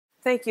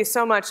Thank you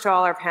so much to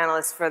all our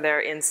panelists for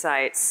their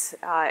insights.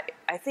 I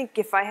think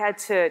if I had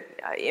to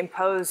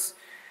impose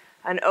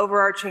an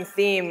overarching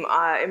theme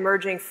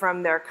emerging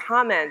from their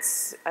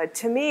comments,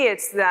 to me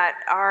it's that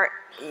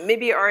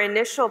maybe our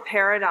initial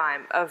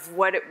paradigm of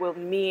what it will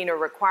mean or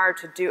require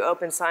to do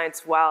open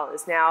science well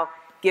is now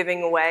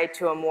giving way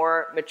to a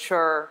more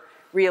mature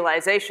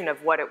realization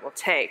of what it will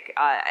take.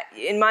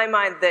 In my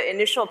mind, the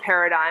initial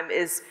paradigm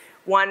is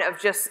one of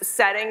just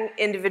setting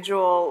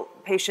individual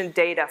patient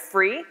data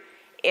free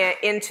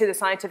into the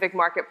scientific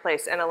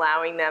marketplace and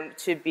allowing them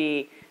to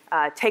be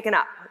taken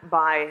up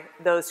by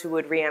those who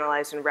would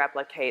reanalyze and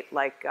replicate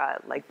like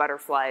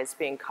butterflies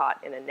being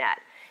caught in a net.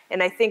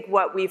 And I think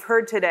what we've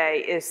heard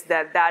today is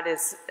that that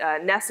is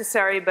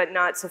necessary but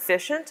not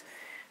sufficient,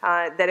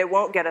 that it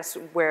won't get us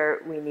where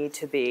we need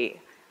to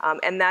be.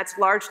 And that's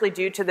largely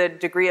due to the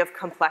degree of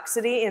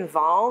complexity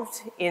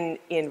involved in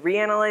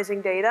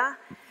reanalyzing data,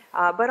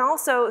 but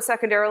also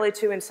secondarily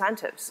to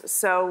incentives.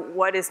 So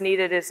what is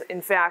needed is,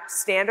 in fact,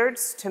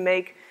 standards to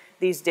make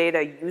these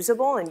data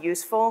usable and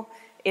useful,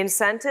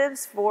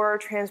 incentives for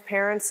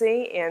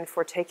transparency and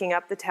for taking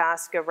up the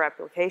task of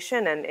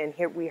replication. And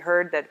here we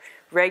heard that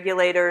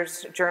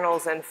regulators,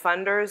 journals, and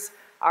funders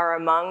are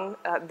among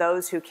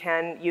those who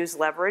can use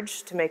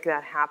leverage to make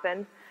that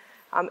happen.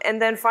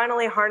 And then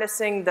finally,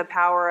 harnessing the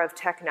power of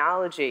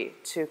technology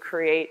to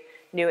create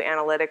new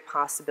analytic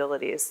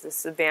possibilities.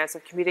 This advance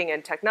of computing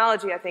and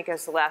technology, I think,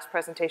 as the last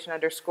presentation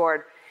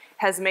underscored,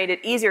 has made it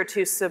easier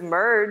to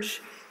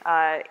submerge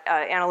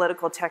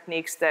analytical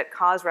techniques that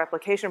cause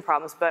replication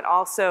problems, but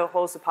also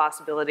holds the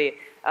possibility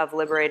of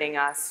liberating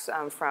us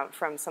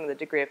from some of the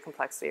degree of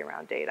complexity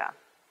around data.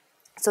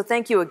 So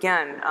thank you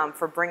again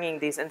for bringing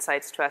these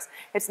insights to us.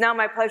 It's now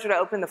my pleasure to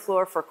open the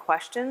floor for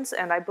questions,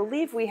 and I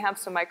believe we have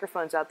some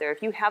microphones out there.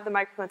 If you have the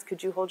microphones,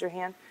 could you hold your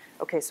hand?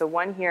 Okay, so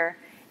one here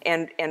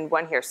and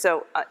one here.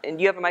 So, and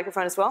you have a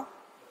microphone as well?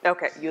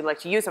 Okay, you'd like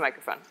to use a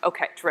microphone.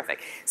 Okay,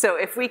 terrific. So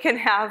if we can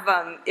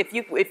have, if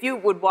you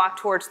would walk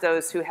towards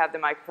those who have the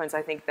microphones,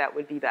 I think that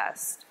would be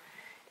best.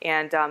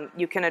 And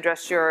you can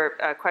address your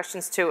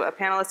questions to a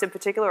panelist in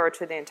particular or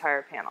to the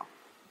entire panel.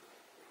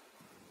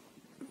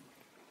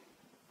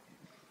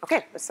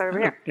 Okay, let's start over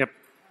here. Yep.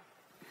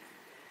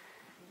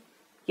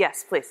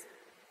 Yes, please.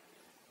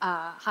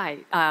 Hi,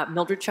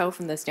 Mildred Cho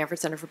from the Stanford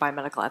Center for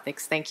Biomedical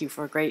Ethics. Thank you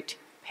for a great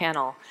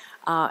panel.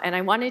 And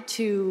I wanted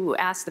to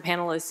ask the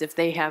panelists if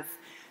they have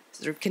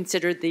sort of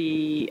considered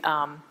the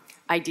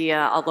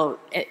idea, although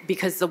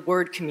because the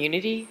word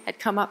community had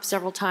come up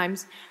several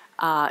times,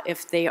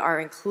 if they are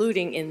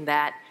including in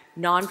that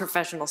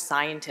non-professional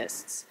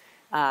scientists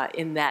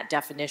in that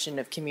definition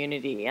of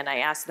community. And I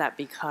ask that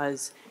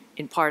because,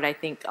 in part, I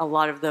think a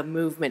lot of the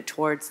movement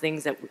towards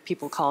things that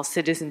people call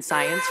citizen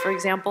science, for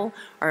example,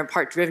 are in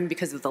part driven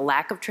because of the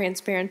lack of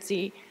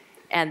transparency,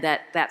 and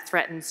that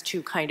threatens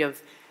to kind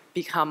of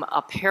become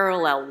a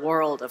parallel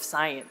world of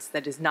science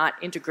that is not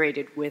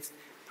integrated with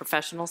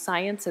professional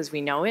science as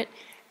we know it,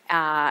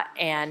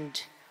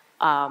 and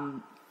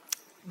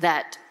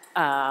that,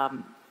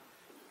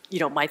 you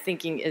know, my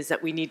thinking is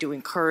that we need to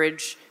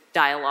encourage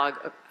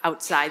dialogue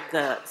outside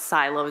the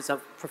silos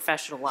of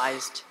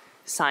professionalized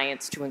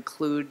science to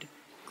include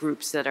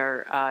groups that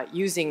are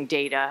using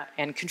data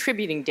and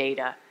contributing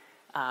data,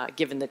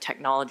 given the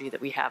technology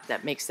that we have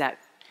that makes that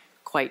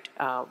quite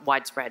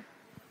widespread.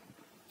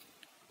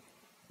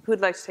 Who'd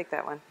like to take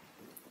that one?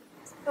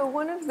 So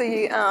one of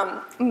the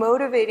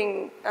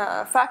motivating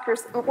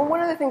factors, well, one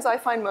of the things I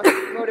find most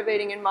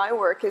motivating in my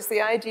work is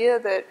the idea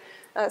that,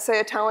 say,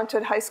 a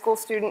talented high school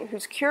student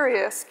who's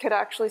curious could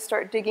actually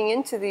start digging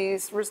into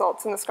these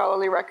results in the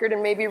scholarly record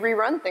and maybe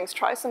rerun things,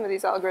 try some of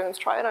these algorithms,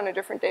 try it on a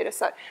different data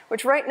set,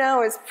 which right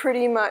now is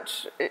pretty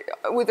much,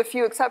 with a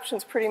few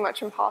exceptions, pretty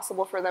much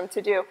impossible for them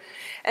to do.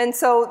 And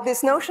so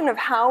this notion of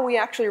how we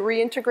actually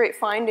reintegrate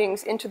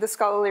findings into the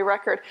scholarly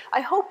record,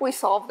 I hope we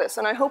solve this,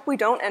 and I hope we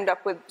don't end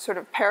up with sort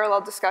of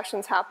parallel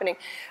discussions happening.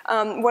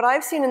 What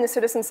I've seen in the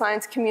citizen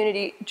science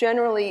community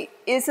generally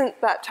isn't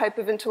that type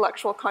of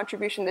intellectual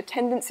contribution. The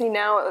tendency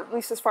now, at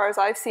least as far as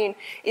I've seen,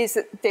 is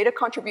data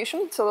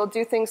contribution. So they'll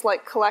do things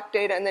like collect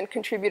data and then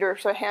contribute or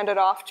sort of hand it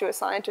off to a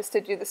scientist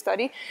to do the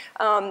study.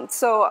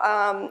 So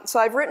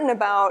I've written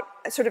about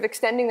sort of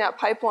extending that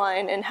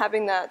pipeline and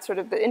having that sort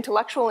of the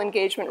intellectual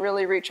engagement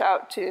really reach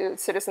out to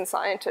citizen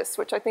scientists,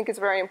 which I think is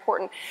very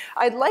important.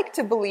 I'd like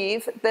to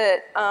believe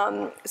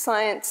that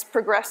science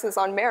progresses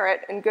on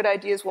merit and good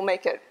ideas will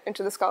make it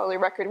into the scholarly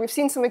record. We've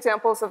seen some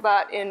examples of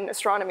that in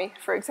astronomy,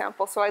 for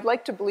example. So I'd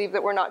like to believe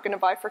that we're not going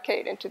to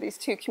bifurcate into these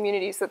two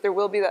communities, that there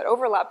will be that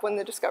overlap when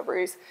the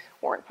discoveries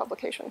warrant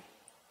publication.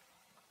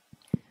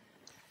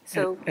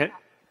 So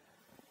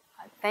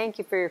thank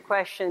you for your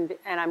question,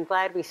 and I'm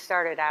glad we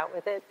started out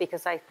with it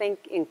because I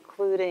think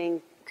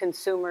including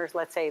consumers,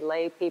 let's say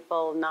lay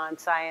people,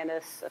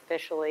 non-scientists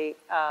officially,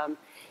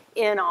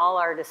 in all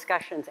our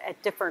discussions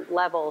at different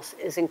levels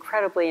is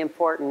incredibly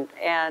important.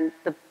 And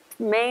the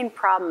main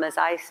problem as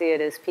I see it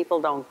is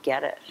people don't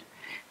get it.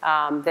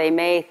 They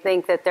may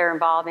think that they're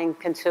involving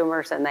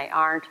consumers and they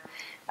aren't.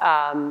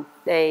 And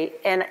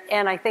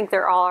I think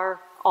there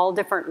are all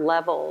different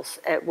levels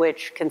at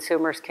which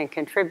consumers can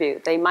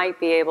contribute. They might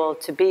be able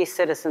to be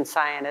citizen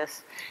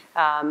scientists,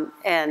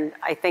 and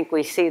I think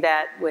we see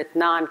that with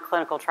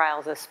non-clinical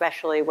trials,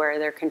 especially where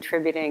they're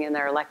contributing in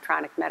their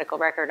electronic medical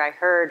record. I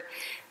heard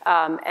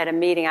at a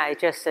meeting I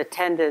just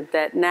attended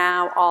that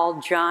now all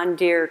John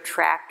Deere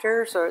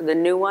tractors, or the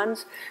new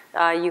ones,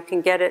 you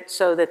can get it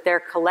so that they're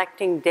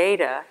collecting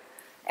data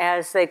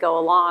as they go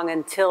along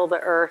until the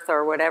earth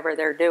or whatever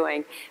they're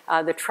doing.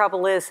 The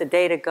trouble is the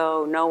data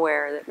go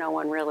nowhere that no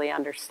one really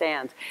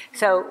understands.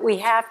 So we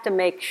have to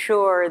make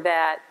sure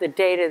that the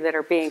data that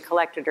are being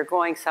collected are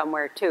going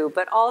somewhere too,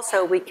 but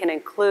also we can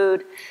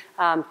include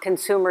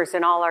consumers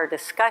in all our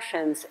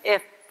discussions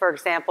if, for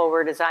example,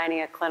 we're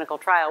designing a clinical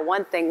trial.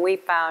 One thing we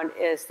found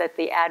is that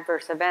the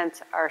adverse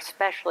events are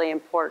especially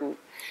important,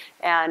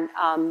 and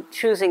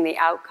choosing the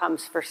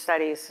outcomes for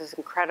studies is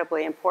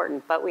incredibly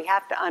important, but we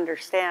have to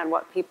understand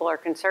what people are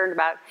concerned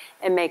about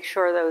and make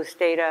sure those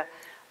data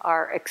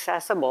are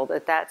accessible,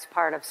 that that's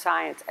part of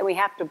science. And we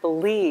have to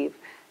believe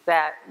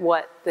that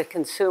what the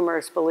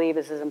consumers believe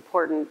is as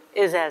important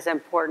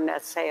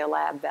as, say, a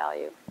lab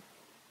value.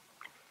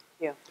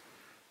 Yeah.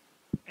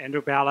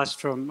 Andrew Ballas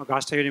from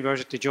Augusta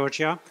University,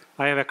 Georgia.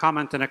 I have a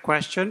comment and a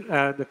question.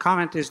 The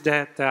comment is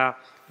that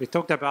we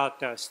talked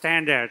about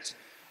standards,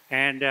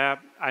 and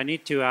I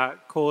need to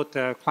quote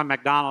Clem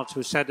McDonald,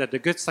 who said that the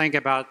good thing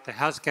about the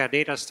healthcare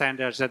data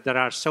standards is that there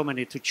are so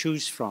many to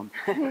choose from.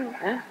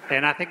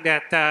 And I think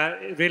that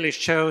it really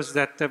shows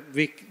that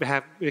we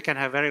can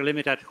have very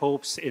limited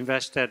hopes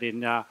invested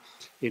in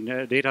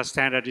data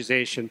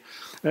standardization.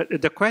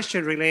 The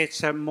question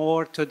relates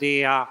more to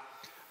the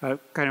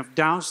kind of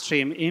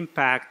downstream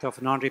impact of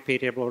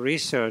non-repeatable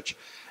research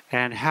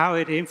and how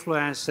it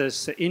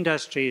influences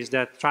industries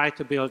that try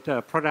to build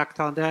a product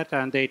on that,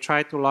 and they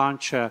try to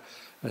launch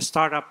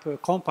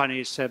startup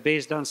companies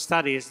based on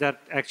studies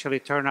that actually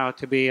turn out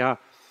to be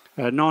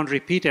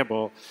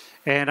non-repeatable.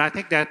 And I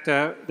think that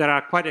there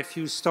are quite a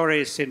few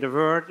stories in the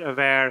world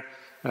where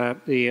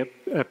the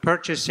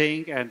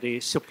purchasing and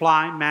the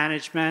supply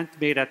management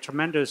made a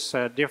tremendous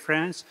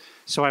difference.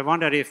 So I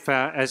wonder if,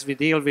 as we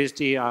deal with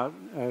the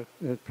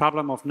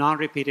problem of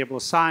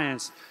non-repeatable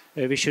science,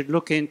 we should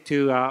look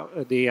into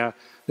the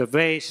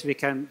ways we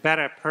can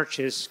better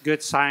purchase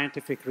good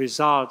scientific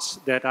results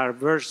that are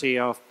worthy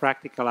of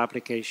practical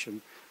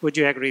application. Would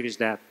you agree with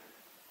that?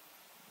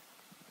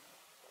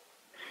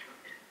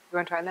 You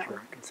want to try on that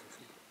Sure,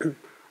 one?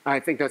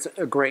 I think that's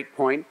a great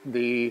point.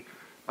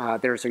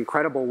 There's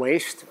incredible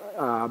waste,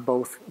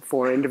 both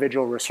for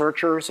individual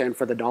researchers and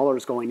for the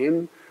dollars going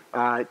in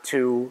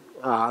to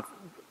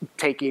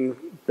taking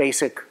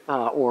basic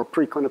or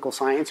preclinical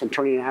science and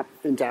turning it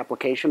into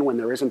application when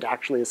there isn't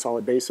actually a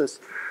solid basis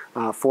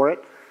for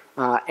it.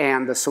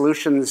 And the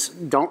solutions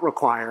don't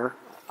require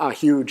a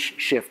huge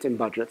shift in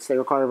budgets. They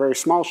require a very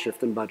small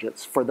shift in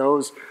budgets. For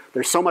those,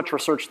 there's so much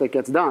research that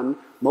gets done,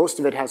 most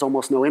of it has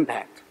almost no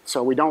impact.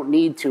 So we don't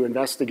need to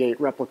investigate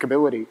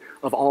replicability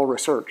of all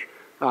research.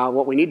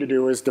 What we need to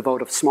do is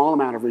devote a small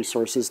amount of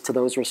resources to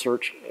those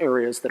research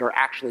areas that are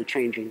actually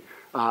changing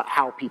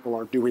how people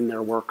are doing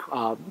their work,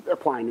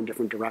 applying in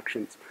different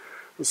directions.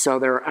 So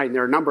there are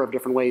a number of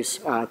different ways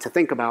to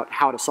think about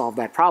how to solve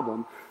that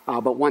problem.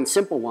 But one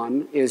simple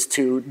one is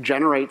to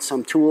generate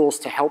some tools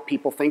to help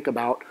people think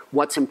about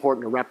what's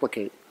important to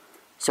replicate.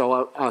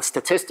 So a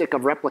statistic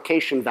of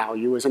replication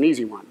value is an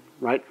easy one,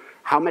 right?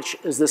 How much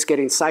is this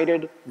getting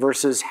cited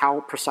versus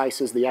how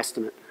precise is the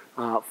estimate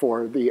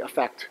for the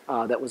effect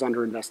that was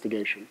under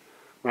investigation,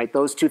 right?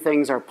 Those two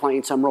things are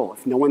playing some role.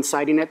 If no one's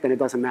citing it, then it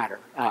doesn't matter.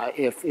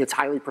 If it's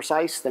highly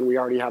precise, then we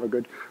already have a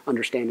good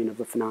understanding of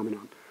the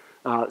phenomenon.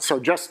 So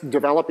just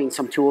developing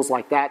some tools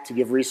like that to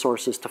give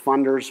resources to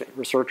funders,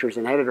 researchers,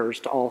 and editors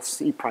to all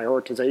see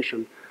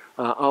prioritization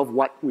of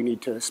what we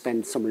need to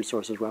spend some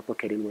resources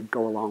replicating would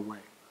go a long way.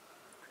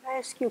 Could I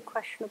ask you a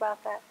question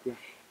about that? Yeah.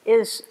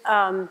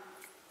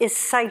 Is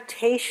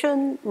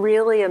citation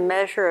really a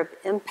measure of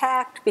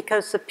impact?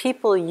 Because the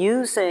people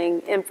using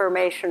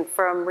information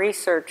from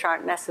research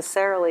aren't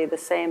necessarily the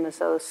same as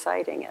those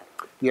citing it.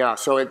 Yeah,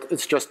 so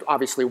it's just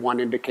obviously one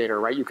indicator,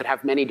 right? You could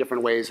have many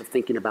different ways of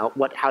thinking about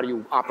how do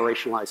you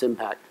operationalize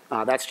impact.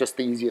 That's just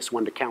the easiest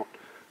one to count.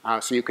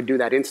 So you could do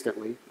that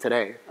instantly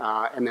today,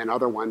 and then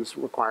other ones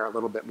require a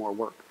little bit more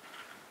work.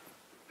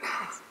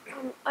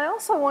 I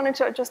also wanted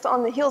to, just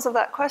on the heels of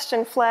that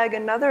question, flag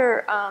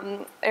another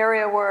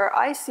area where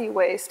I see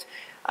waste.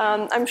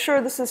 I'm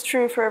sure this is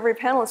true for every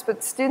panelist,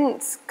 but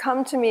students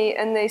come to me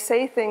and they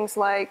say things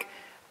like,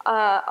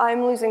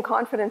 I'm losing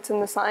confidence in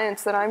the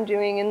science that I'm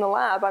doing in the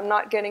lab. I'm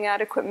not getting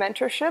adequate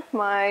mentorship.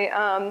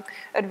 My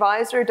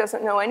advisor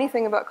doesn't know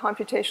anything about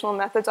computational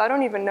methods. I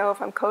don't even know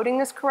if I'm coding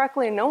this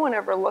correctly. No one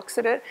ever looks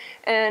at it.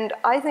 And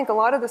I think a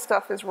lot of the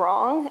stuff is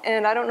wrong,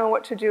 and I don't know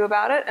what to do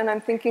about it, and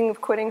I'm thinking of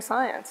quitting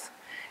science.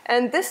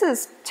 And this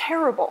is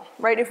terrible,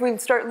 right? If we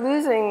start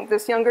losing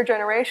this younger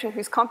generation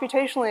who's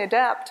computationally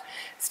adept,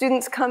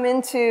 students come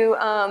into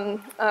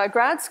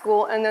grad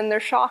school and then they're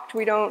shocked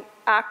we don't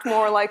act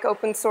more like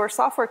open source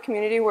software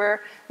community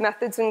where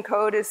methods and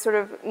code is sort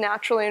of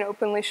naturally and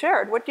openly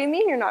shared. What do you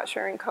mean you're not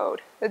sharing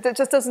code? It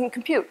just doesn't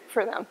compute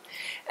for them.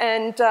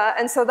 And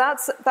so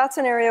that's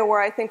an area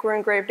where I think we're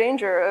in grave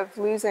danger of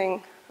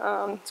losing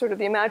sort of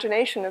the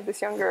imagination of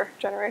this younger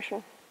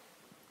generation.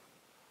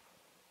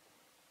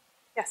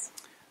 Yes.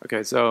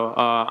 Okay, so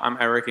I'm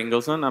Eric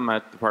Ingelsson. I'm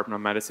at the Department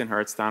of Medicine here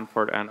at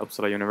Stanford and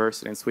Uppsala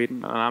University in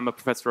Sweden. And I'm a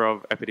professor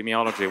of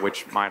epidemiology,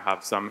 which might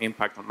have some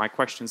impact on my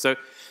question. So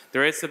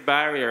there is a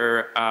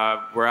barrier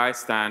where I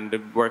stand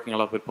working a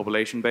lot with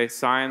population-based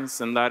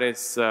science, and that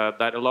is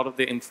that a lot of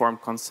the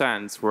informed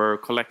consents were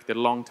collected a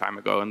long time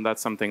ago, and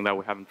that's something that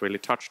we haven't really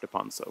touched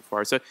upon so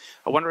far. So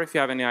I wonder if you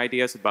have any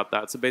ideas about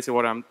that. So basically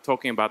what I'm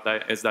talking about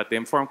is that the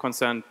informed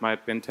consent might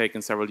have been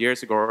taken several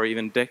years ago or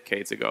even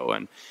decades ago,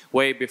 and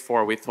way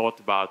before we thought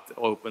about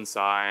open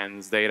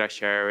science, data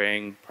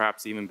sharing,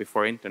 perhaps even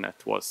before internet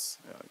was,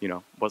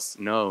 was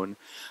known.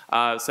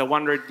 So I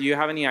wondered, do you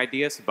have any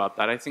ideas about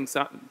that? I think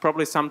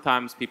probably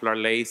sometimes people are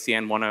lazy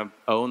and want to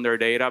own their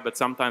data, but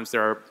sometimes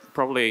there are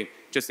probably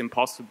just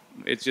impossible.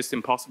 It's just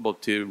impossible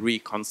to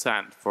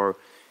re-consent for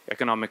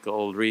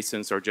economical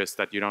reasons, or just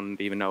that you don't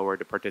even know where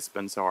the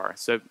participants are.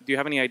 So do you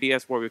have any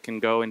ideas where we can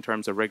go in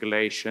terms of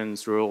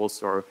regulations,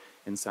 rules, or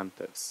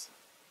incentives?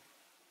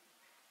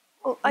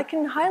 Well, I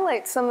can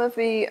highlight some of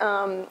the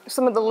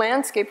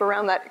landscape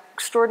around that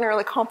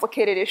extraordinarily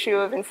complicated issue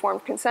of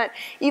informed consent,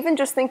 even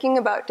just thinking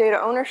about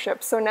data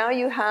ownership. So now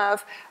you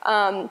have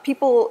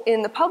people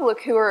in the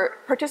public who are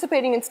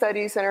participating in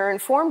studies and are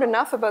informed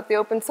enough about the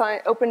open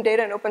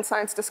data and open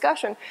science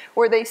discussion,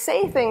 where they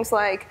say things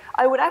like,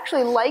 I would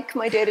actually like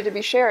my data to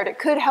be shared. It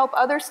could help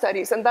other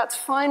studies, and that's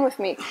fine with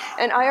me.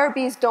 And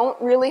IRBs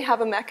don't really have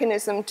a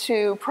mechanism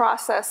to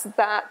process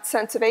that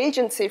sense of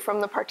agency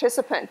from the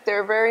participant.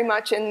 They're very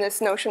much in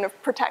this notion of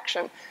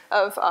protection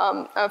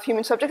of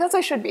human subjects, as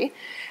they should be.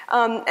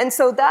 And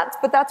so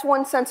that's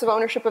one sense of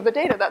ownership of the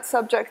data. That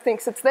subject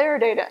thinks it's their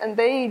data, and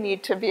they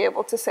need to be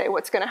able to say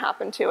what's going to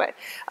happen to it.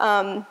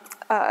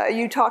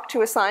 You talk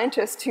to a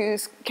scientist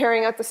who's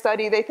carrying out the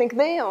study, they think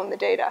they own the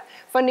data.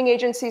 Funding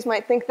agencies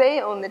might think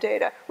they own the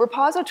data.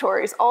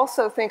 Repositories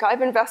also think,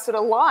 I've invested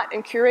a lot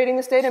in curating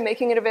this data,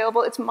 making it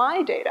available, it's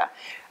my data.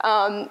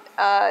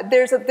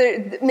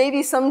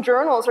 Maybe some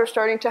journals are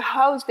starting to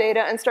house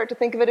data and start to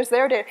think of it as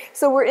their data.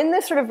 So we're in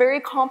this sort of very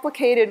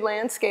complicated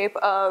landscape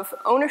of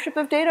ownership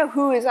of data,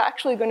 who is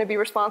actually going to be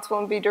responsible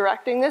and be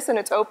directing this, and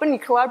it's open. You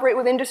collaborate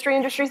with industry,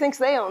 industry thinks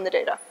they own the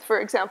data, for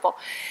example.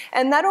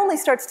 And that only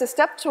starts to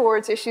step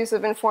towards issues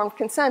of informed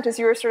consent, as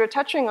you were sort of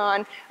touching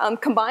on.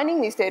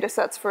 Combining these data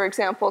sets, for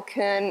example,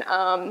 can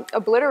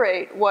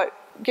obliterate what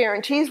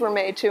guarantees were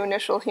made to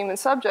initial human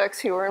subjects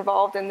who were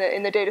involved in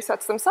the data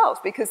sets themselves,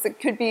 because it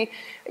could be,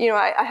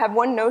 I have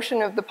one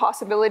notion of the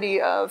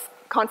possibility of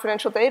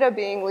confidential data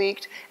being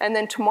leaked, and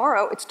then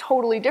tomorrow it's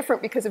totally different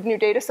because of new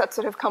data sets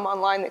that have come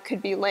online that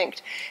could be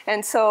linked.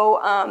 And so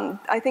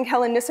I think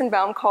Helen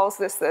Nissenbaum calls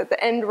this the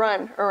end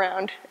run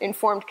around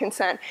informed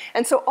consent.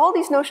 And so all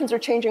these notions are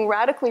changing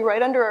radically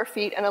right under our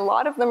feet, and a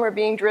lot of them are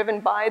being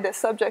driven by the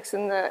subjects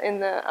in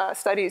the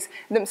studies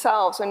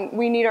themselves, and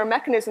we need our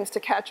mechanisms to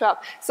catch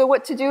up. So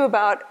what to do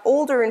about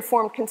older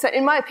informed consent?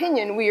 In my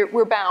opinion,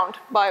 we're bound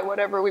by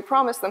whatever we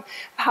promise them.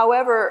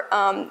 However,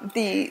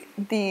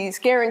 these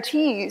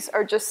guarantees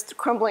are just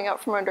crumbling out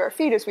from under our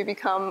feet as we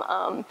become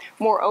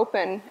more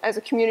open as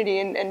a community,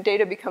 and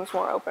data becomes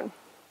more open.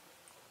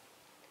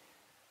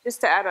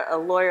 Just to add a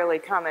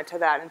lawyerly comment to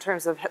that, in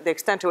terms of the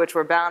extent to which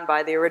we're bound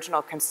by the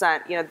original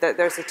consent,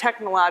 there's a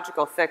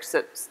technological fix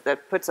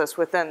that puts us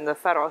within the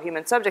federal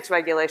human subjects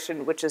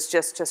regulation, which is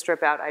just to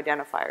strip out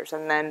identifiers,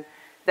 and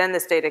then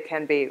this data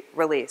can be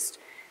released.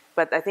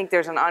 But I think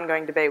there's an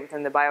ongoing debate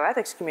within the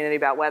bioethics community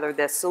about whether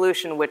this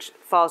solution, which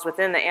falls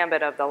within the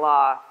ambit of the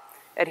law,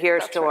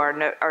 adheres to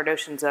our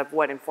notions of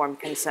what informed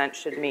consent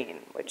should mean,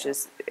 which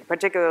is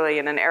particularly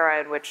in an era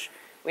in which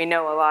we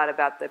know a lot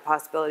about the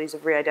possibilities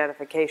of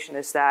re-identification.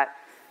 Is that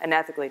an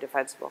ethically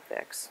defensible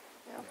fix?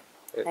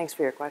 Yeah. Thanks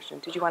for your question.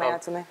 Did you want to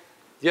add something?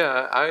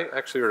 Yeah, I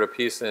actually wrote a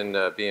piece in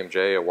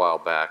BMJ a while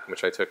back in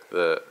which I took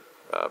the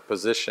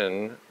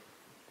position,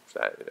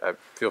 I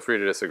feel free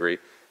to disagree,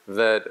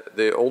 that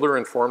the older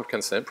informed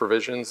consent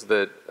provisions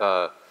that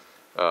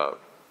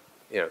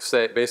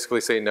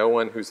basically say no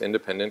one who's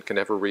independent can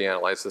ever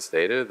reanalyze this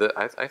data, that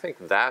I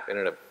think that in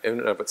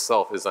and of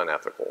itself is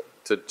unethical.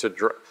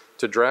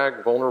 To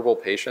drag vulnerable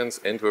patients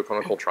into a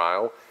clinical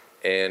trial,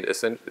 and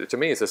to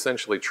me it's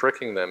essentially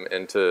tricking them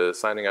into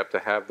signing up to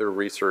have their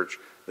research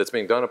that's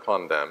being done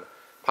upon them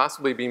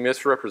possibly be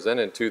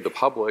misrepresented to the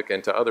public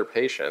and to other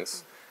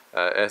patients,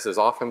 as has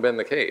often been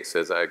the case,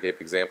 as I gave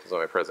examples in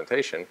my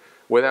presentation,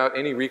 without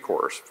any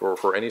recourse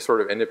for any sort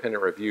of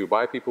independent review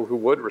by people who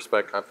would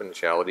respect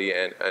confidentiality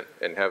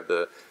and have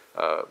the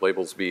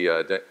labels be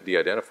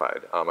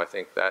de-identified. I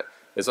think that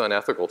is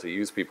unethical to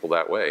use people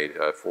that way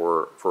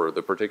for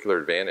the particular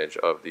advantage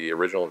of the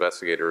original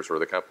investigators or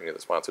the company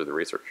that sponsored the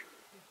research.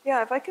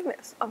 Yeah, if I could,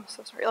 I'm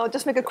so sorry. I'll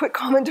just make a quick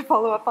comment to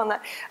follow up on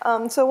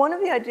that. So one of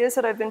the ideas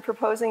that I've been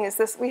proposing is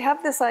this. We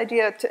have this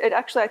idea, it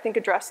actually I think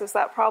addresses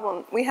that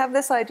problem. We have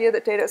this idea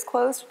that data is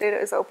closed, data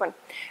is open.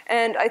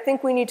 And I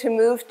think we need to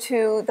move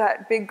to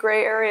that big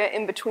gray area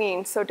in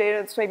between. So data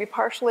is maybe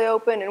partially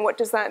open, and what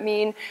does that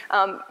mean?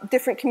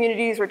 Different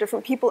communities or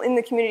different people in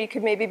the community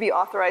could maybe be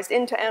authorized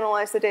in to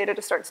analyze the data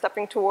to start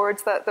stepping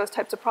towards those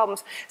types of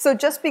problems. So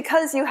just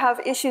because you have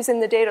issues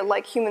in the data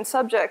like human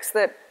subjects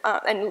that,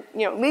 and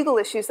legal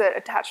issues that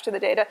attach to the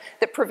data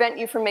that prevent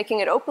you from making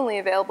it openly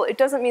available, it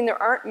doesn't mean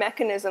there aren't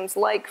mechanisms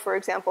like, for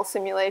example,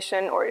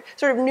 simulation or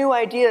sort of new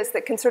ideas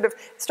that can sort of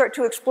start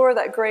to explore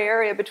that gray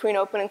area between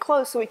open and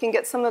closed so we can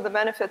get some of the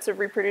benefits of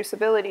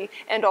reproducibility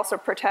and also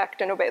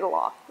protect and obey the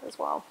law as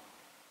well.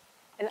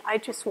 And I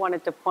just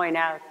wanted to point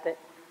out that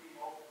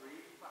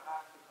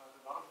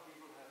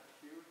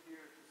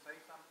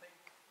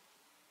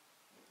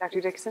Dr.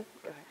 Dixon?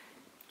 Go ahead.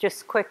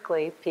 Just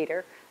quickly,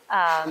 Peter.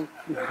 I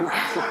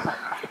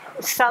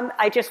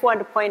just wanted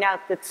to point out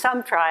that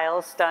some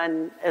trials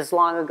done as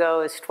long ago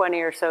as 20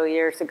 or so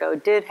years ago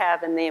did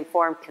have in the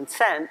informed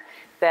consent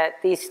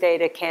that these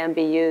data can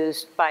be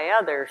used by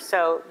others.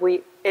 So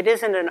it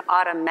isn't an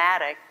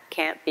automatic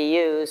can't be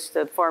used.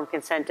 The informed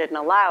consent didn't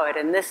allow it.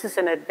 And this is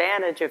an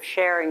advantage of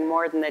sharing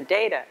more than the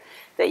data,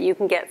 that you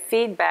can get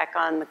feedback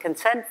on the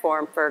consent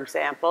form, for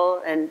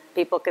example, and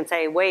people can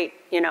say, wait,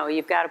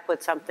 you've got to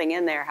put something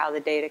in there how the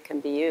data can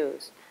be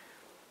used.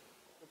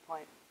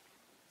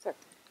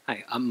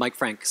 Hi, I'm Mike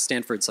Frank,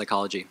 Stanford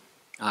Psychology.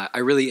 I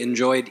really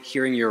enjoyed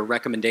hearing your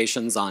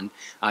recommendations on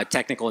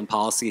technical and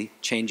policy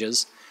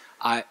changes.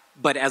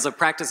 But as a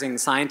practicing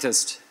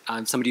scientist,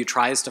 somebody who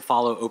tries to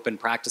follow open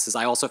practices,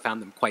 I also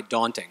found them quite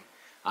daunting.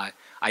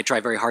 I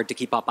try very hard to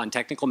keep up on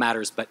technical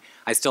matters, but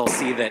I still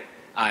see that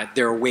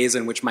there are ways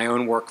in which my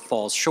own work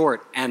falls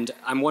short. And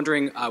I'm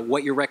wondering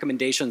what your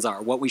recommendations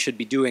are, what we should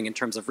be doing in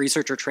terms of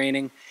researcher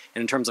training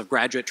and in terms of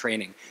graduate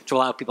training to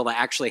allow people to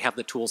actually have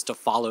the tools to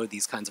follow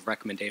these kinds of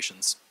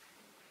recommendations.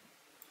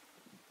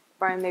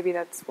 Brian, maybe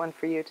that's one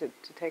for you to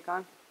take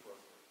on.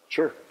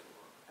 Sure. Okay.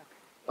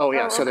 Oh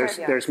yeah, so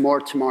there's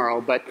more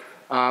tomorrow, but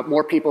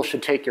more people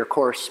should take your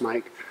course,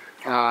 Mike.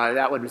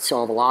 That would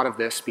solve a lot of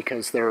this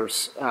because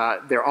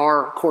there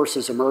are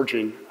courses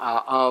emerging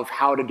of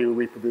how to do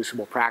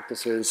reproducible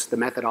practices, the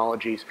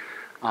methodologies.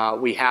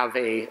 We have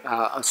a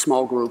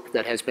small group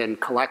that has been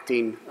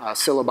collecting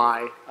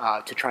syllabi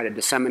to try to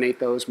disseminate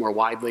those more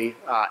widely.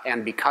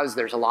 And because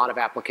there's a lot of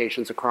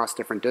applications across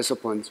different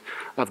disciplines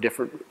of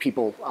different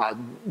people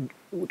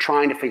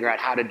trying to figure out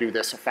how to do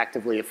this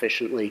effectively,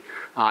 efficiently,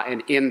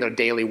 and in the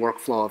daily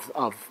workflow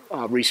of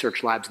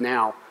research labs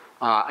now,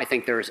 I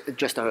think there's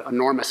just an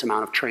enormous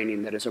amount of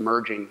training that is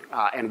emerging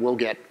and will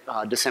get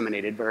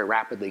disseminated very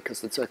rapidly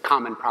because it's a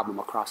common problem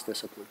across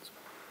disciplines.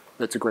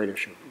 That's a great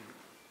issue.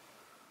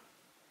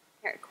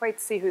 I can't quite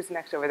see who's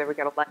next over there. We've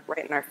got a light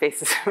right in our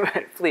faces,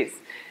 but please.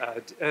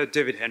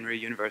 David Henry,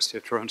 University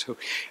of Toronto.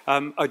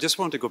 I just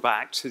want to go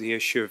back to the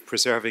issue of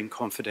preserving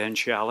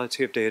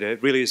confidentiality of data.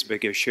 It really is a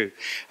big issue.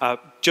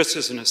 Just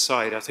as an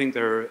aside, I think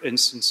there are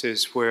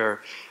instances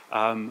where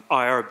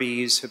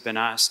IRBs have been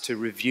asked to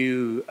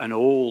review an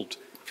old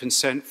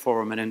consent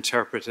form and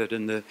interpret it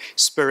in the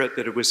spirit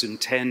that it was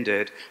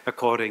intended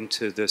according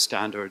to the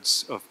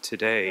standards of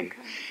today.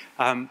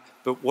 Okay.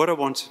 But what I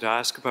wanted to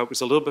ask about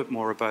was a little bit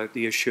more about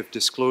the issue of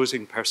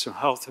disclosing personal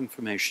health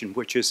information,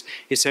 which is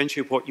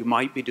essentially what you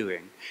might be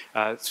doing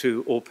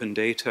through open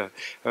data.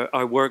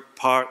 I work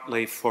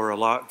partly for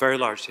a very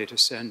large data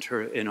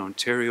center in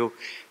Ontario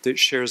that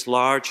shares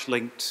large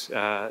linked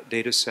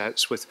data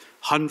sets with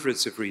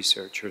hundreds of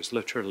researchers,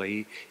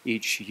 literally,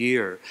 each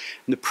year.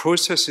 And the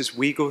processes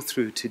we go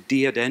through to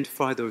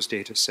de-identify those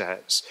data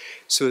sets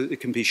so that they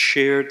can be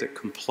shared, that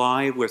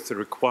comply with the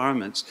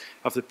requirements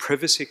of the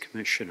Privacy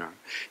Commissioner,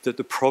 that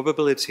the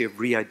probability of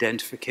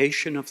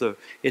re-identification of the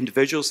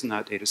individuals in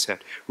that data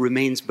set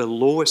remains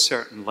below a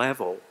certain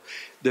level.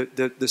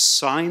 The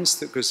science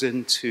that goes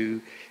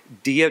into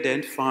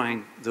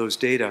de-identifying those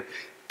data,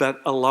 but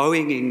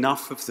allowing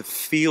enough of the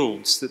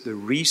fields that the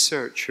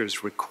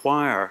researchers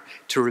require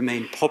to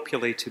remain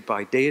populated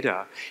by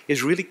data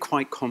is really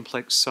quite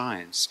complex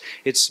science.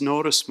 It's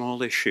not a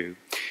small issue.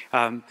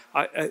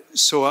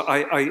 So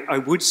I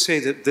would say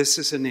that this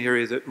is an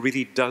area that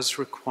really does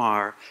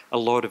require a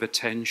lot of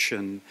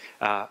attention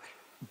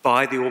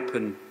by the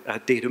open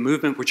data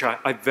movement, which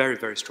I very,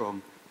 very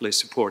strongly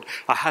support.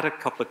 I had a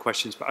couple of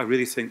questions, but I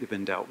really think they've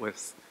been dealt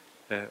with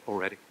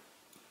already.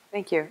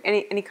 Thank you.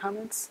 Any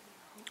comments?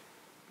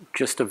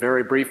 Just a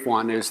very brief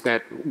one is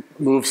that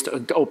moves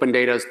to open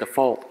data as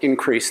default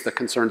increase the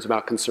concerns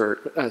about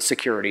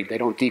security. They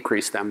don't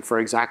decrease them for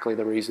exactly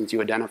the reasons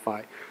you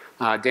identify.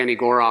 Danny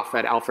Goroff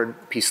at Alfred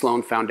P.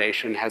 Sloan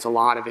Foundation has a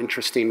lot of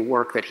interesting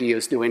work that he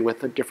is doing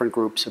with the different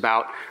groups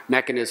about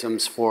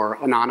mechanisms for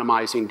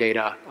anonymizing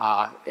data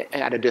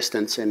at a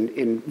distance and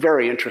in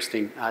very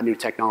interesting new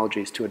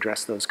technologies to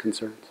address those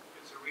concerns.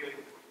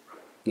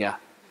 Yeah.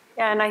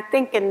 Yeah, and I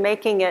think in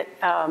making it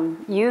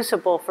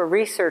usable for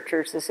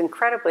researchers is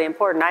incredibly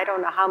important. I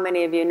don't know how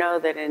many of you know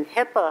that in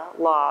HIPAA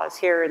laws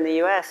here in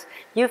the US,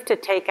 you have to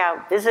take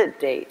out visit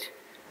date.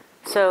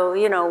 So,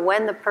 you know,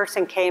 when the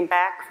person came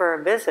back for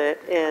a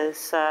visit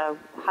is,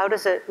 how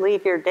does it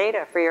leave your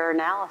data for your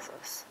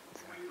analysis?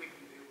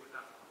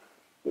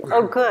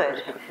 Oh,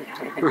 good.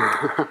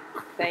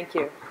 Thank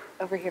you.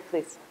 Over here,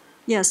 please.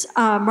 Yes,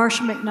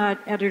 Marcia McNutt,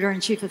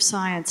 Editor-in-Chief of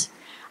Science.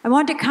 I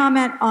wanted to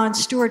comment on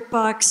Stuart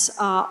Buck's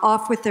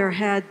off with their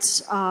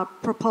heads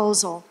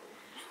proposal.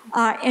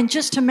 And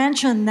just to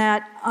mention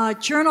that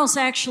journals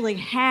actually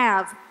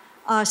have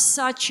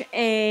such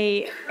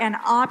an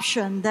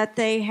option that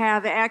they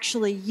have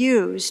actually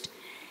used,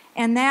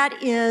 and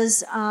that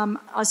is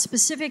a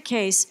specific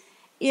case.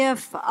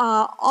 If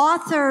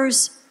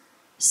authors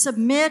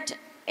submit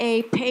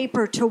a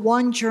paper to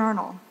one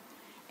journal,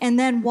 and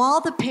then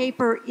while the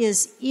paper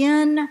is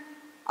in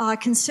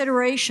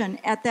consideration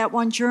at that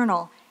one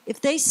journal, if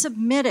they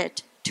submit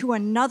it to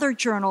another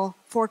journal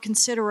for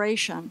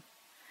consideration,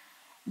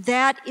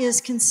 that is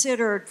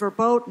considered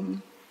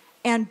verboten,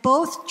 and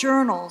both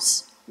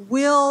journals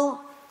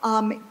will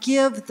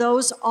give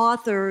those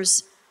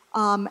authors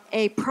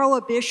a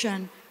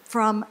prohibition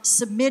from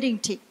submitting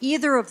to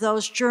either of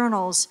those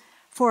journals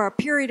for a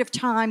period of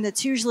time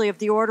that's usually of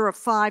the order of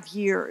 5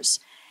 years.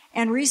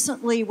 And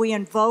recently we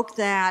invoked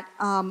that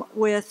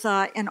with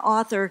an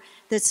author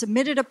that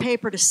submitted a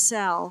paper to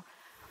Cell.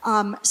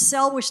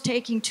 Cell was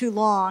taking too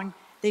long.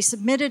 They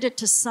submitted it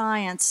to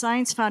Science.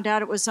 Science found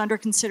out it was under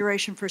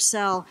consideration for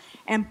Cell,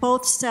 and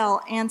both Cell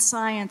and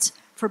Science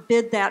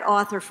forbid that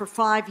author for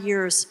 5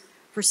 years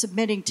for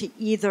submitting to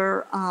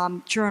either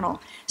journal.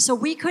 So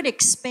we could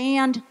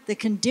expand the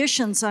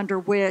conditions under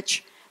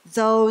which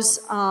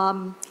those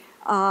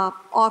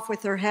off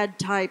with their head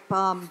type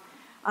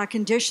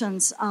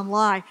conditions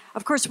lie.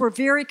 Of course, we're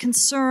very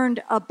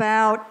concerned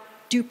about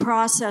due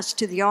process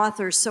to the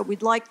authors, so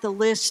we'd like the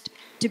list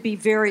to be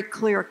very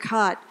clear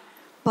cut.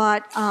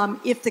 But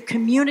if the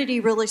community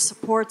really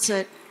supports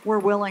it, we're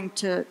willing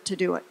to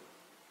do it.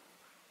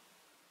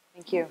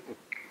 Thank you.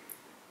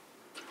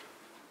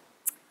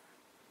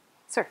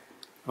 Sir.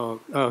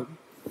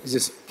 This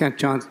is Kent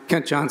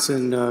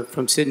Johnson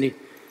from Sydney.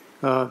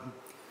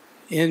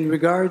 In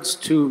regards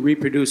to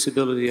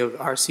reproducibility of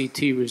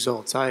RCT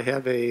results, I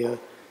have a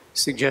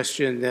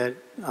suggestion that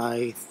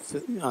I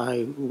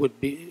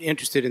would be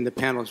interested in the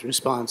panel's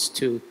response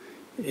to,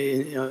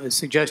 a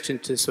suggestion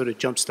to sort of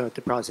jumpstart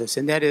the process,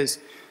 and that is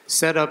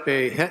set up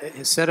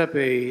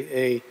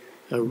a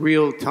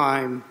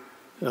real-time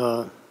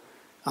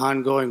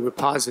ongoing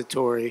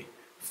repository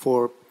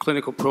for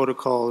clinical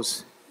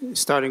protocols,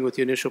 starting with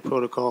the initial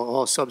protocol,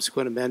 all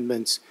subsequent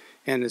amendments,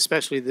 and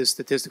especially the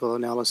statistical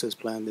analysis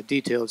plan, the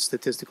detailed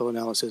statistical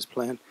analysis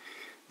plan,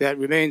 that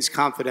remains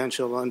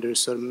confidential under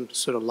some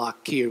sort of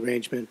lock-key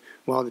arrangement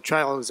while the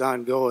trial is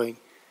ongoing.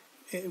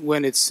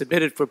 When it's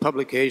submitted for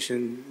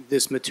publication,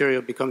 this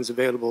material becomes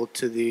available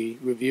to the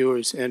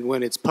reviewers, and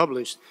when it's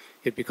published,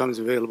 it becomes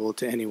available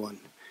to anyone.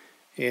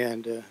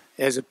 And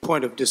as a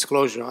point of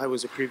disclosure, I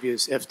was a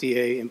previous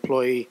FDA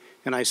employee,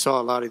 and I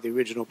saw a lot of the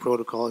original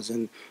protocols,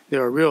 and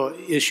there are real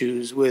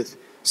issues with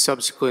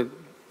subsequent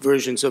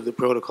versions of the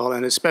protocol,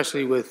 and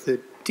especially with the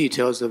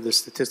details of the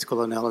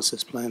statistical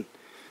analysis plan.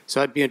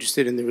 So I'd be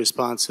interested in the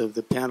response of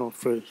the panel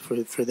for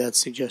that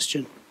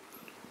suggestion.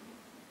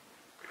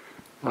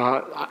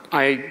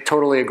 I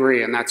totally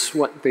agree, and that's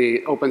what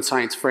the Open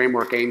Science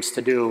Framework aims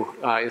to do,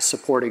 is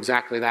support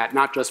exactly that,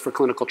 not just for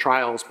clinical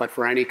trials, but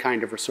for any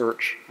kind of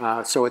research.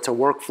 So it's a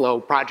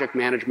workflow project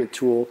management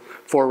tool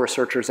for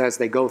researchers as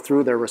they go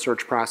through their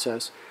research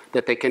process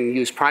that they can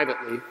use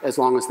privately as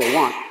long as they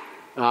want.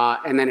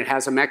 And then it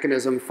has a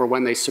mechanism for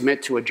when they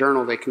submit to a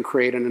journal, they can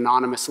create an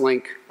anonymous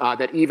link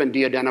that even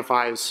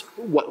de-identifies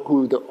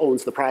who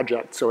owns the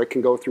project, so it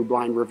can go through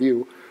blind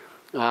review.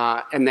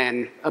 And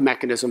then a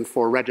mechanism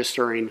for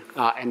registering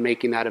and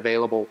making that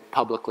available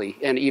publicly,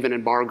 and even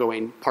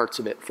embargoing parts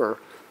of it for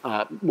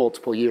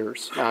multiple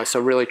years. So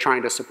really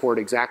trying to support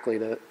exactly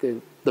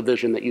the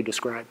vision that you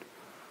described.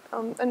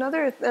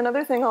 Another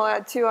thing I'll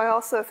add too, I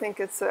also think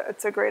it's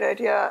a great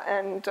idea,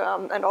 and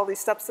all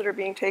these steps that are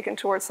being taken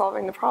towards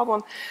solving the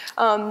problem.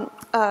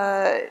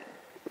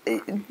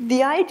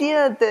 The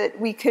idea that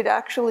we could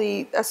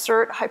actually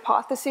assert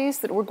hypotheses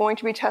that we're going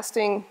to be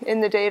testing in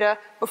the data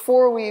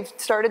before we've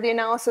started the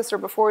analysis or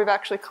before we've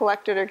actually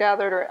collected or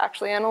gathered or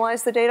actually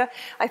analyzed the data,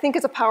 I think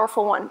is a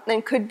powerful one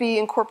and could be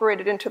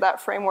incorporated into that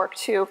framework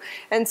too.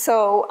 And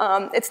so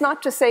it's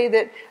not to say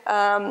that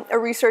a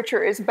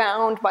researcher is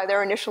bound by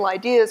their initial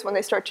ideas when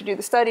they start to do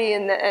the study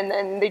and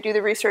then they do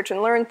the research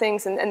and learn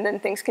things and then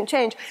things can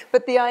change.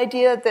 But the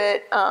idea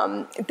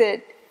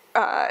that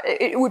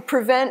it would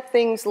prevent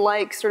things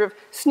like sort of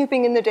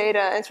snooping in the data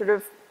and sort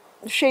of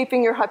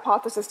shaping your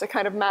hypothesis to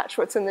kind of match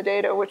what's in the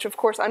data, which of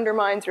course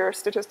undermines your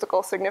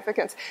statistical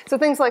significance. So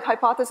things like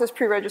hypothesis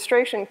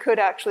pre-registration could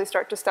actually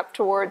start to step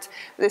towards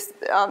this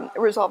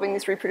resolving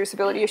this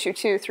reproducibility issue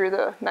too through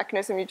the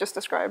mechanism you just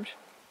described.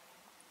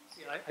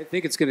 I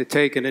think it's going to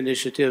take an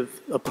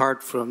initiative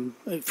apart from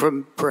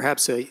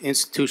perhaps an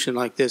institution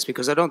like this,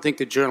 because I don't think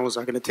the journals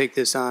are going to take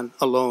this on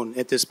alone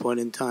at this point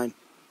in time.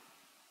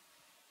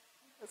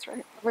 That's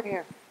right. Over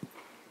here.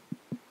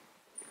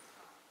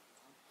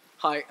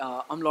 Hi,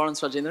 I'm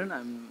Lawrence Rajendran.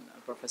 I'm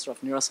a professor of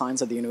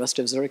neuroscience at the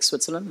University of Zurich,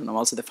 Switzerland, and I'm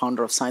also the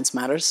founder of Science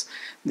Matters,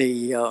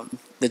 the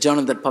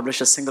journal that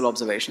publishes single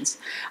observations.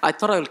 I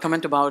thought I would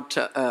comment about,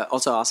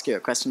 also ask you a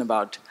question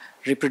about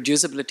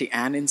reproducibility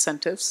and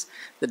incentives.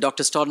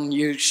 Dr. Stodden,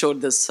 you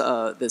showed this,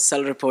 this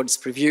Cell Reports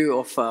preview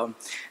of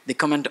the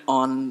comment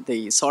on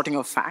the sorting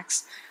of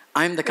facts.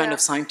 I'm the kind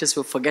of scientist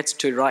who forgets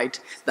to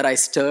write that I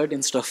stirred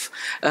instead of,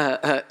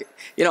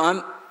 you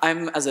know,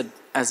 I'm as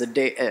a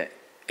day,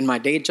 in my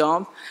day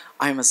job,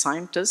 I'm a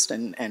scientist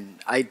and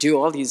I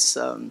do all these,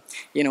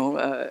 you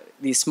know,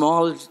 these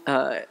small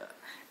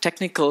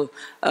technical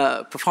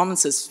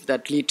performances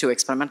that lead to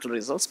experimental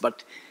results.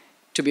 But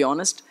to be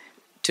honest,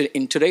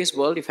 in today's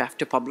world, if I have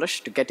to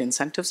publish to get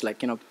incentives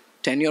like, you know,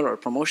 tenure or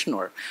promotion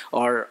or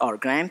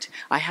grant,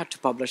 I had to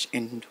publish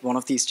in one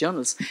of these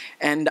journals.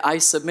 And I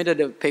submitted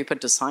a paper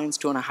to Science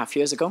 2.5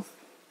 years ago.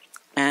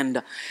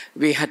 And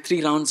we had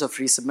 3 rounds of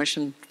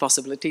resubmission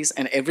possibilities,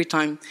 and every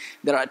time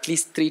there are at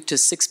least 3 to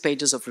 6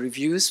 pages of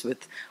reviews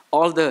with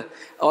all the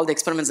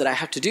experiments that I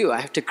have to do. I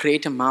have to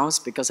create a mouse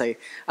because I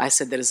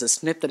said there is a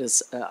SNP that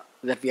is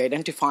that we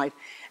identified,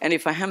 and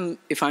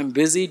if I'm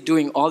busy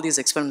doing all these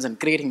experiments and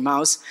creating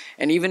mouse,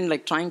 and even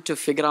like trying to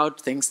figure out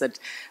things that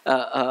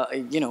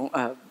you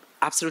know,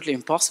 absolutely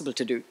impossible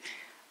to do.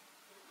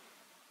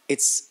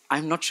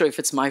 I'm not sure if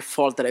it's my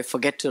fault that I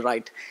forget to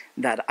write,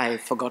 that I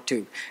forgot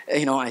to,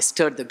 you know, I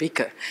stirred the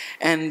beaker.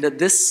 And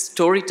this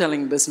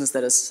storytelling business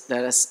that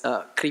has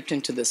creeped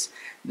into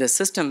the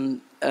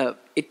system,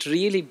 it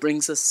really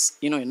brings us,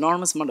 you know,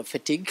 enormous amount of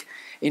fatigue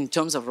in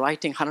terms of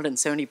writing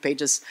 170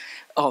 pages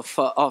of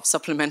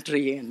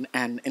supplementary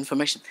and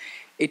information.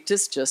 It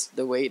is just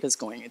the way it is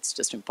going. It's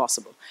just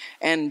impossible.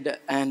 And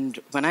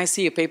when I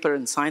see a paper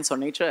in Science or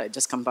Nature, I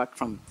just come back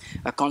from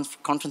a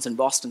conference in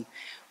Boston,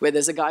 where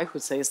there's a guy who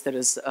says there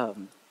is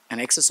an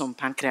exosome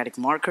pancreatic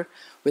marker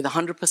with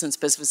 100%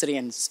 specificity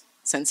and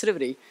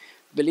sensitivity.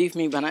 Believe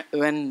me,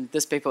 when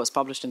this paper was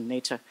published in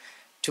Nature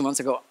 2 months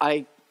ago,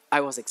 I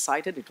was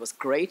excited. It was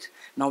great.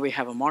 Now we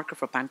have a marker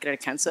for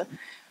pancreatic cancer.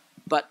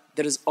 But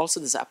there is also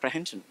this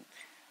apprehension.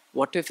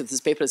 What if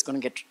this paper is going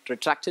to get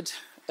retracted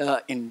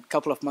in a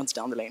couple of months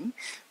down the lane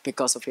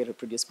because of your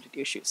reproducibility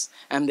issues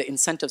and the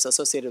incentives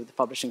associated with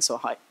publishing so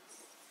high?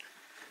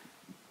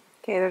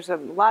 Okay, there's a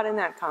lot in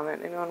that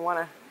comment. Anyone want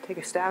to take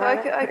a stab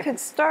at it? I could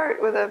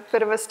start with a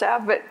bit of a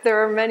stab, but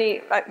there are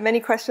many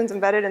questions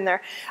embedded in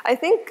there. I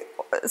think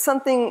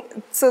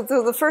so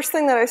the first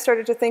thing that I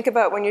started to think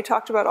about when you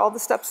talked about all the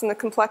steps and the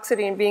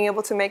complexity and being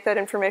able to make that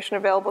information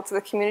available to the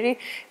community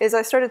is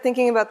I started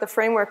thinking about the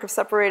framework of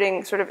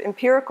separating sort of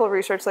empirical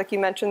research, like you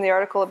mentioned the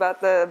article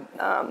about the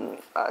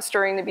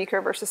stirring the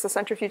beaker versus the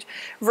centrifuge,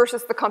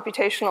 versus the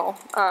computational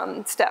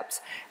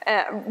steps,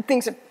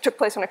 things that took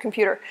place on a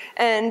computer.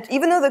 And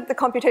even though the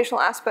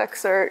computational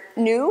aspects are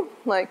new,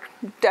 like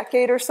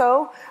decade or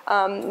so,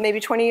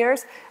 maybe 20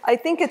 years, I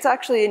think it's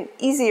actually an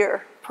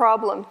easier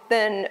problem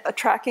than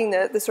tracking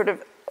the sort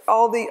of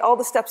all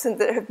the steps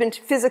that have been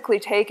physically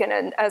taken,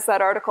 and as that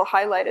article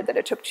highlighted, that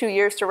it took 2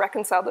 years to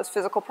reconcile those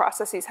physical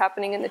processes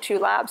happening in the 2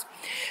 labs.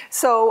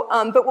 So,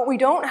 but what we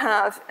don't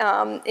have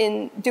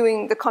in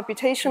doing the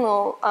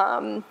computational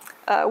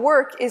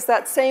work is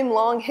that same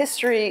long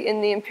history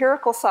in the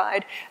empirical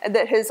side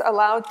that has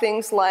allowed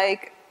things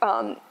like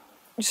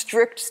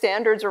strict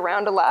standards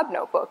around a lab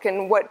notebook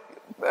and what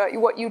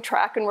you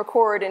track and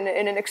record in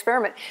an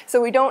experiment. So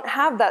we don't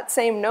have that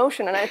same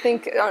notion, and I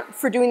think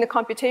for doing the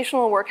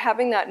computational work,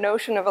 having that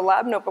notion of a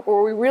lab notebook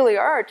where we really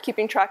are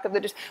keeping track of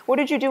what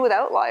did you do with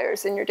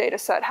outliers in your data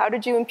set? How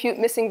did you impute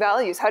missing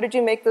values? How did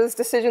you make those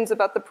decisions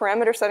about the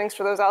parameter settings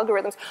for those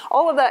algorithms?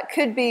 All of that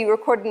could be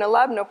recorded in a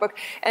lab notebook,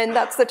 and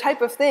that's the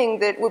type of thing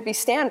that would be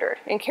standard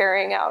in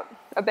carrying out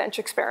a bench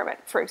experiment,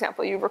 for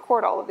example. You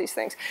record all of these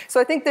things. So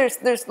I think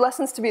there's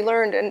lessons to be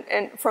learned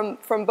and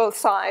from both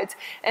sides.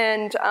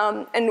 And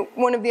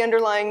one of the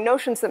underlying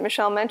notions that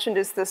Michelle mentioned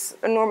is this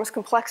enormous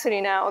complexity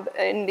now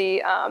in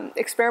the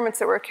experiments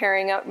that we're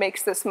carrying out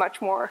makes this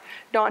much more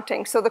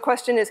daunting. So the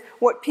question is,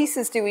 what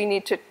pieces do we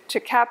need to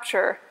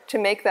capture to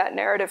make that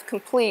narrative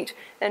complete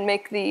and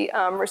make the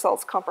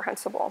results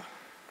comprehensible?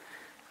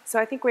 So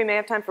I think we may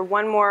have time for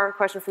one more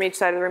question from each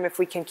side of the room if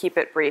we can keep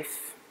it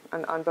brief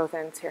on both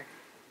ends here.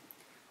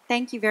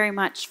 Thank you very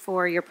much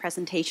for your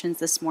presentations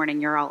this morning.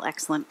 You're all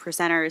excellent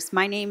presenters.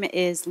 My name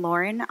is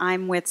Lauren.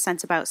 I'm with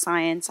Sense About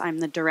Science. I'm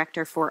the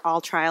director for all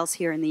trials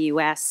here in the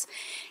US.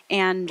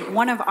 And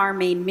one of our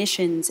main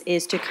missions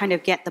is to kind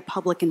of get the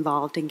public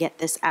involved and get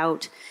this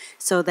out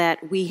so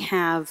that we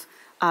have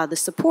the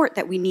support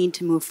that we need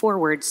to move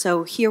forward.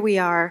 So here we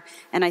are,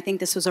 and I think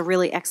this was a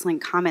really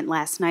excellent comment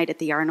last night at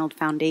the Arnold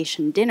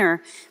Foundation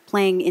dinner,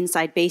 playing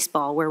inside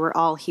baseball, where we're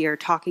all here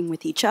talking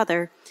with each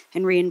other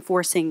and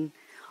reinforcing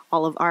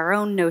all of our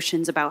own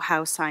notions about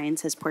how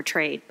science is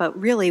portrayed, but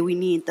really we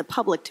need the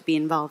public to be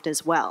involved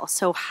as well.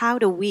 So how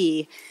do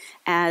we,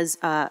 as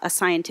a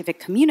scientific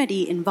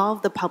community,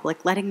 involve the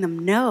public, letting them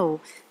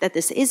know that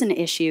this is an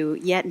issue,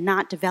 yet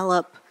not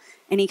develop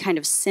any kind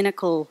of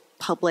cynical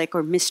public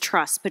or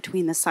mistrust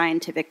between the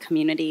scientific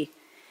community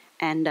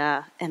and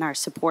our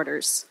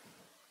supporters?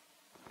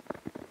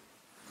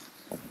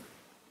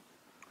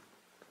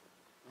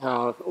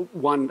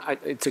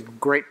 It's a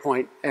great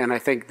point, and I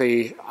think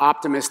the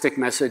optimistic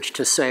message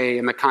to say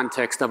in the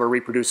context of a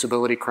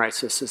reproducibility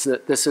crisis is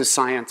that this is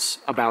science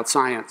about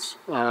science,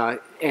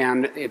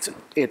 and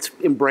it's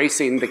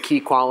embracing the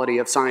key quality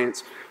of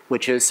science,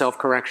 which is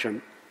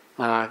self-correction.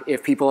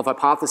 If people have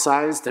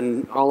hypothesized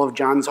and all of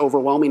John's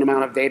overwhelming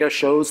amount of data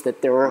shows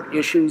that there are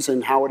issues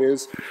in how it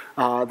is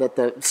that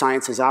the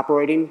science is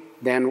operating,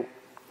 then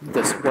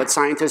what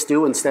scientists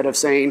do, instead of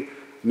saying,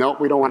 no,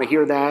 we don't want to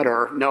hear that,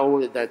 or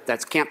no,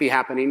 that can't be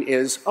happening,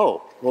 is,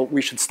 oh, well,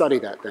 we should study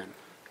that then.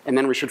 And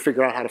then we should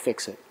figure out how to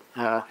fix it.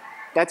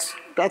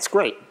 That's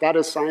great. That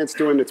is science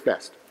doing its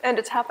best. And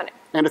it's happening.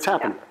 And it's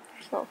happening.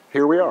 Yeah. So.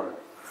 Here we are.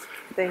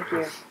 Thank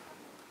you.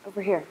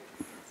 Over here.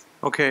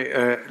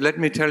 Okay, let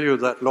me tell you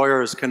that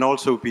lawyers can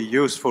also be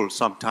useful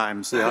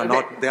sometimes. They are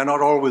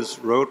not always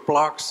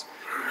roadblocks.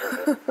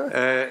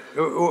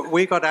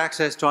 We got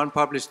access to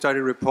unpublished study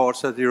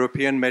reports at the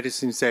European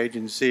Medicines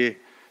Agency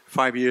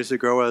 5 years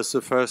ago as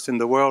the first in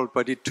the world,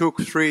 but it took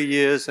 3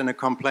 years and a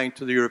complaint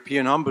to the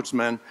European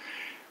Ombudsman,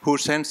 who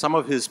sent some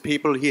of his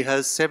people. He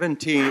has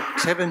 70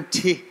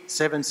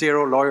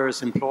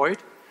 lawyers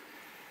employed.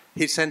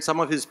 He sent some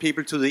of his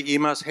people to the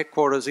EMA's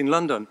headquarters in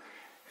London,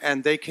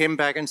 and they came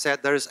back and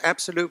said there is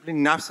absolutely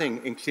nothing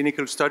in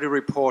clinical study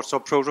reports or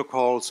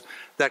protocols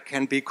that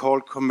can be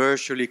called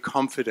commercially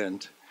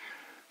confident.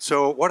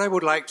 So what I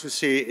would like to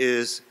see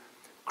is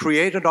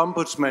create an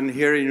ombudsman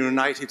here in the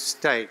United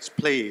States,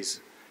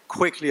 please,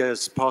 quickly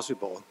as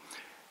possible.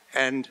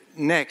 And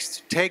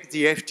next, take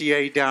the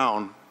FDA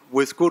down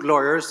with good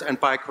lawyers, and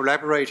by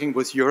collaborating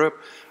with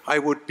Europe, I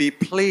would be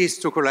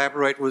pleased to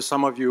collaborate with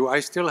some of you. I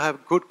still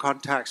have good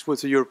contacts with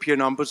the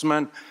European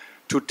Ombudsman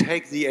to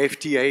take the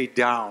FDA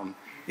down.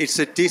 It's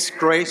a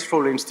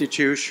disgraceful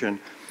institution.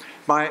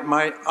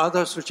 My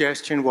other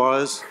suggestion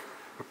was,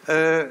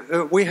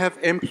 we have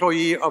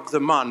Employee of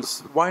the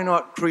Month. Why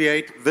not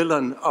create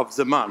Villain of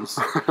the Month?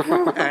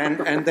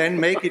 and then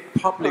make it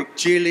public,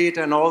 Gilead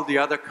and all the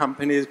other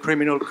companies,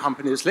 criminal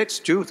companies. Let's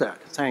do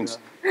that. Thanks.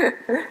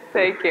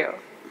 Thank you.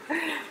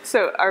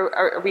 So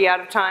are we out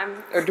of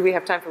time, or do we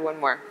have time for one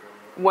more?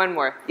 One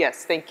more.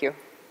 Yes, thank you.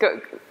 Go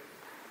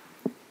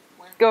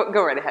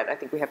right ahead. I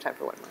think we have time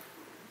for one more.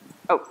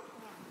 Oh.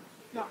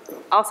 No.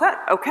 All set?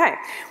 Okay.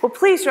 Well,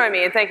 please join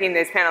me in thanking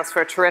these panelists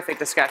for a terrific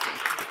discussion.